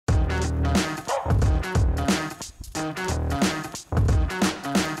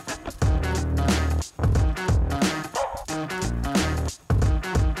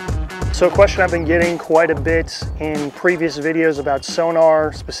So a question I've been getting quite a bit in previous videos about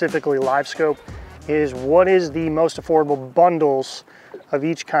sonar, specifically Livescope, is what is the most affordable bundles of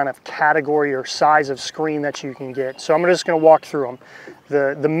each kind of category or size of screen that you can get. So I'm just going to walk through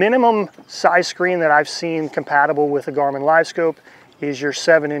them. The minimum size screen that I've seen compatible with a Garmin Livescope is your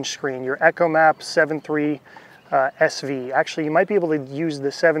 7-inch screen, your echomap 7.3 SV. Actually, you might be able to use the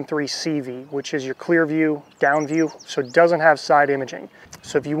 7.3 CV, which is your clear view, down view, so it doesn't have side imaging.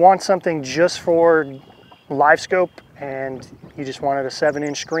 So if you want something just for Livescope and you just wanted a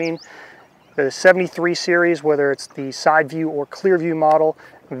 7-inch screen, the 73 series, whether it's the side view or clear view model,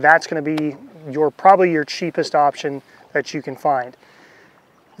 that's going to be probably your cheapest option that you can find.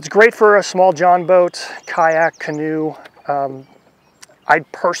 It's great for a small john boat, kayak, canoe.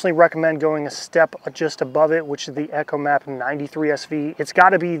 I'd personally recommend going a step just above it, which is the echomap 93 SV. It's got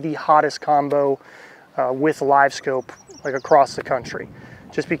to be the hottest combo with Livescope, like across the country,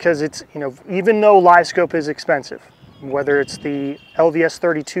 just because it's, even though Livescope is expensive, whether it's the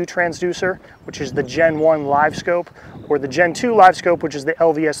LVS32 transducer, which is the Gen 1 Livescope, or the Gen 2 Livescope, which is the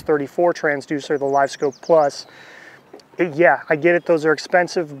LVS34 transducer, the Livescope Plus. Yeah, I get it, those are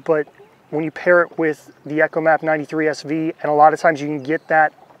expensive, but when you pair it with the echomap 93 SV, and a lot of times you can get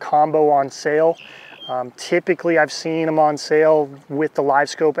that combo on sale. Typically I've seen them on sale with the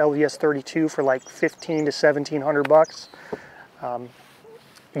Livescope LVS32 for like $1,500 to $1,700.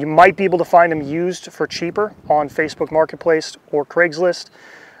 You might be able to find them used for cheaper on Facebook Marketplace or Craigslist.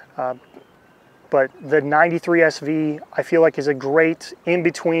 But the 93 SV I feel like is a great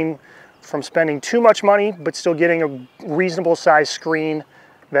in-between from spending too much money but still getting a reasonable size screen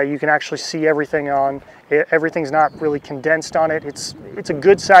that you can actually see everything on. Everything's not really condensed on it. It's a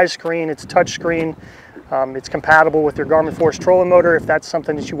good size screen, it's touch screen. It's compatible with your Garmin Force trolling motor if that's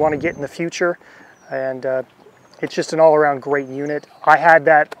something that you want to get in the future. And it's just an all-around great unit. I had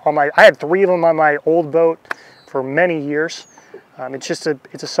that on I had 3 of them on my old boat for many years. It's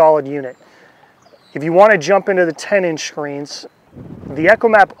a solid unit. If you want to jump into the 10-inch screens, the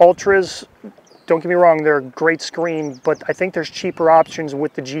echomap Ultras, don't get me wrong, they're a great screen, but I think there's cheaper options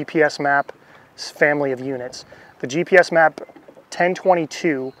with the GPSMAP family of units. The GPSMAP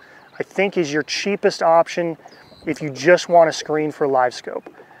 1022, I think, is your cheapest option if you just want a screen for Livescope.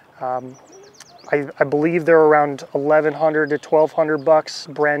 I believe they're around $1,100 to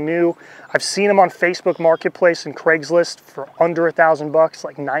 $1,200 brand new. I've seen them on Facebook Marketplace and Craigslist for under $1,000,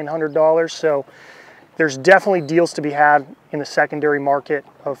 like $900. So there's definitely deals to be had in the secondary market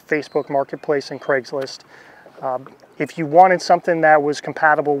of Facebook Marketplace and Craigslist. If you wanted something that was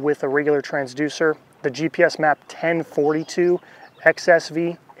compatible with a regular transducer, the GPSMAP 1042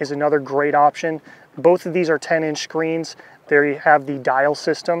 XSV is another great option. Both of these are 10-inch screens. There you have the dial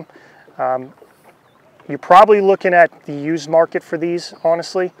system. You're probably looking at the used market for these,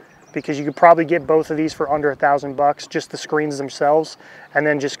 honestly, because you could probably get both of these for under $1,000, just the screens themselves, and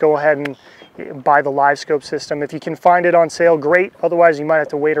then just go ahead and buy the Livescope system. If you can find it on sale, great. Otherwise, you might have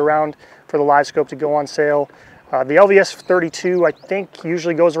to wait around for the Livescope to go on sale. The LVS32, I think,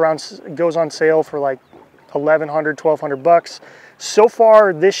 usually goes on sale for like $1,100, $1,200. So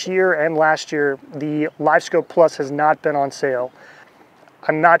far this year and last year, the Livescope Plus has not been on sale.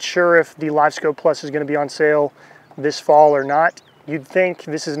 I'm not sure if the Livescope Plus is going to be on sale this fall or not. You'd think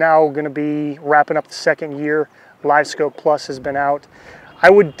this is now going to be wrapping up the 2nd year Livescope Plus has been out. I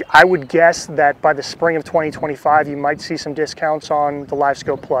would guess that by the spring of 2025 you might see some discounts on the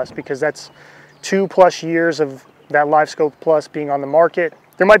Livescope Plus, because that's 2+ years of that Livescope Plus being on the market.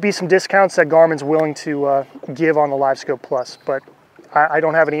 There might be some discounts that Garmin's willing to give on the Livescope Plus, but I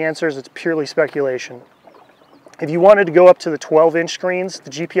don't have any answers. It's purely speculation. If you wanted to go up to the 12-inch screens, the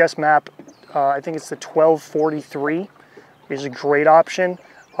GPSMAP, I think it's the 1243, is a great option.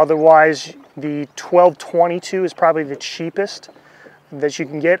 Otherwise, the 1222 is probably the cheapest that you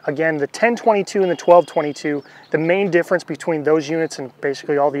can get. Again, the 1022 and the 1222, the main difference between those units and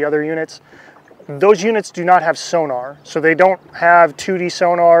basically all the other units, those units do not have sonar. So they don't have 2D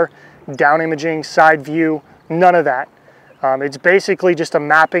sonar, down imaging, side view, none of that. It's basically just a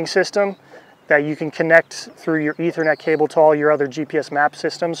mapping system that you can connect through your Ethernet cable to all your other GPSMAP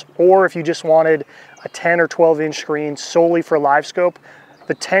systems. Or if you just wanted a 10 or 12-inch screen solely for Livescope,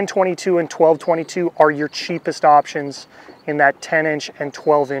 the 1022 and 1222 are your cheapest options in that 10-inch and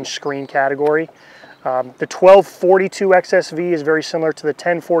 12-inch screen category. The 1242 XSV is very similar to the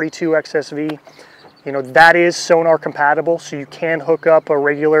 1042 XSV. That is sonar compatible, so you can hook up a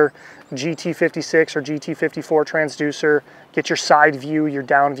regular GT56 or GT54 transducer, get your side view, your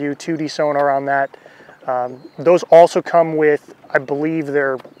down view, 2D sonar on that. Those also come with, I believe,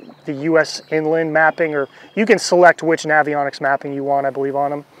 they're the US inland mapping, or you can select which Navionics mapping you want, I believe,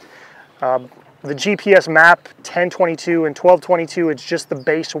 on them. The GPSMAP 1022 and 1222, it's just the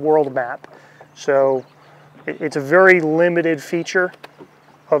base world map. So it's a very limited feature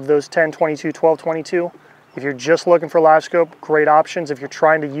of those 1022, 1222. If you're just looking for Livescope, great options. If you're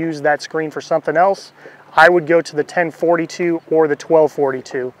trying to use that screen for something else, I would go to the 1042 or the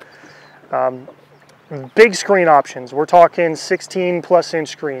 1242. Big screen options, we're talking 16+ inch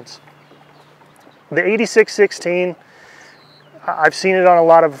screens. The 8616, I've seen it on a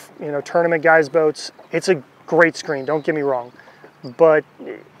lot of tournament guys' boats. It's a great screen, don't get me wrong, but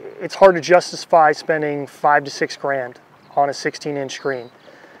it's hard to justify spending $5 to $6 grand on a 16-inch screen.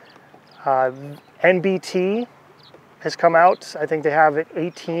 NBT has come out. I think they have an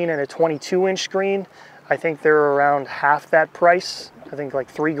 18 and a 22-inch screen. I think they're around half that price. I think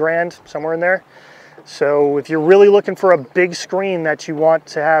like $3 grand, somewhere in there. So if you're really looking for a big screen that you want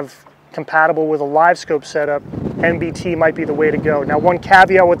to have compatible with a Livescope setup, NBT might be the way to go. Now, one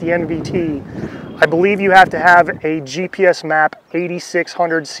caveat with the NBT, I believe you have to have a GPSMAP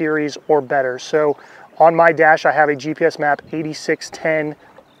 8600 series or better. So on my dash, I have a GPSMAP 8610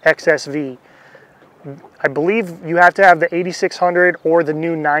 XSV. I believe you have to have the 8600 or the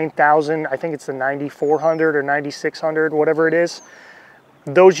new 9000. I think it's the 9400 or 9600, whatever it is.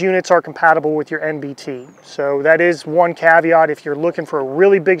 Those units are compatible with your NBT. So that is one caveat. If you're looking for a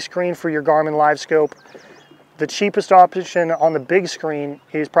really big screen for your Garmin Livescope, the cheapest option on the big screen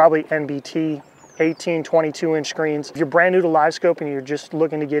is probably NBT, 18, 22-inch screens. If you're brand new to Livescope and you're just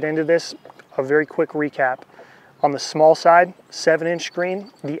looking to get into this, a very quick recap. On the small side, 7-inch screen,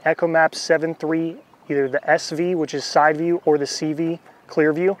 the echomap 7.3, either the SV, which is side view, or the CV,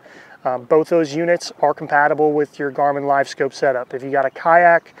 clear view. Both those units are compatible with your Garmin Livescope setup. If you got a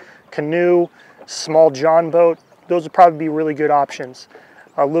kayak, canoe, small john boat, those would probably be really good options.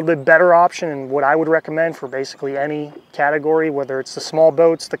 A little bit better option, and what I would recommend for basically any category, whether it's the small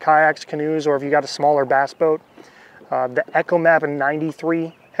boats, the kayaks, canoes, or if you got a smaller bass boat, the echomap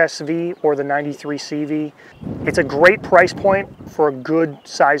 93 SV or the 93 CV. It's a great price point for a good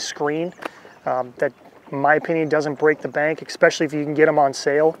size screen that, in my opinion, doesn't break the bank, especially if you can get them on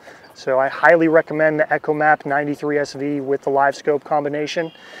sale. So I highly recommend the echomap 93 SV with the Livescope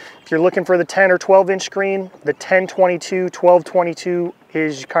combination. If you're looking for the 10 or 12-inch screen, the 1022, 1222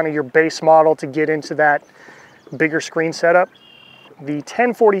 is kind of your base model to get into that bigger screen setup. The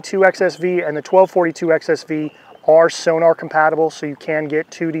 1042 XSV and the 1242 XSV are sonar compatible, so you can get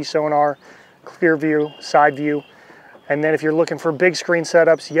 2D sonar, clear view, side view. And then if you're looking for big screen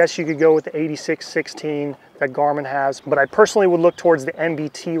setups, yes, you could go with the 8616 that Garmin has, but I personally would look towards the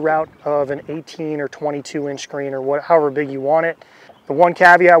NBT route of an 18 or 22-inch screen, or however big you want it. The one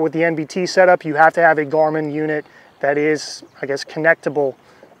caveat with the NBT setup, you have to have a Garmin unit that is, I guess, connectable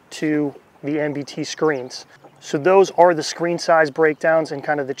to the NBT screens. So those are the screen size breakdowns and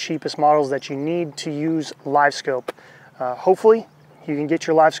kind of the cheapest models that you need to use Livescope. Hopefully you can get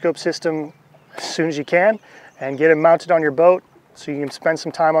your Livescope system as soon as you can and get it mounted on your boat so you can spend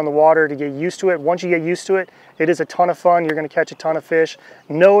some time on the water to get used to it. Once you get used to it, it is a ton of fun. You're going to catch a ton of fish.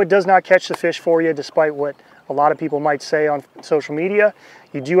 No, it does not catch the fish for you, despite what a lot of people might say on social media.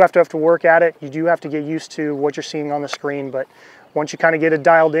 You do have to work at it. You do have to get used to what you're seeing on the screen, but once you kind of get it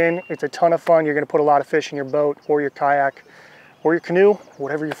dialed in, it's a ton of fun. You're going to put a lot of fish in your boat or your kayak or your canoe,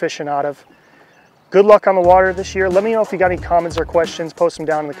 whatever you're fishing out of. Good luck on the water this year. Let me know if you got any comments or questions. Post them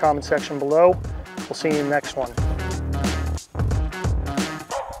down in the comment section below. We'll see you in the next one.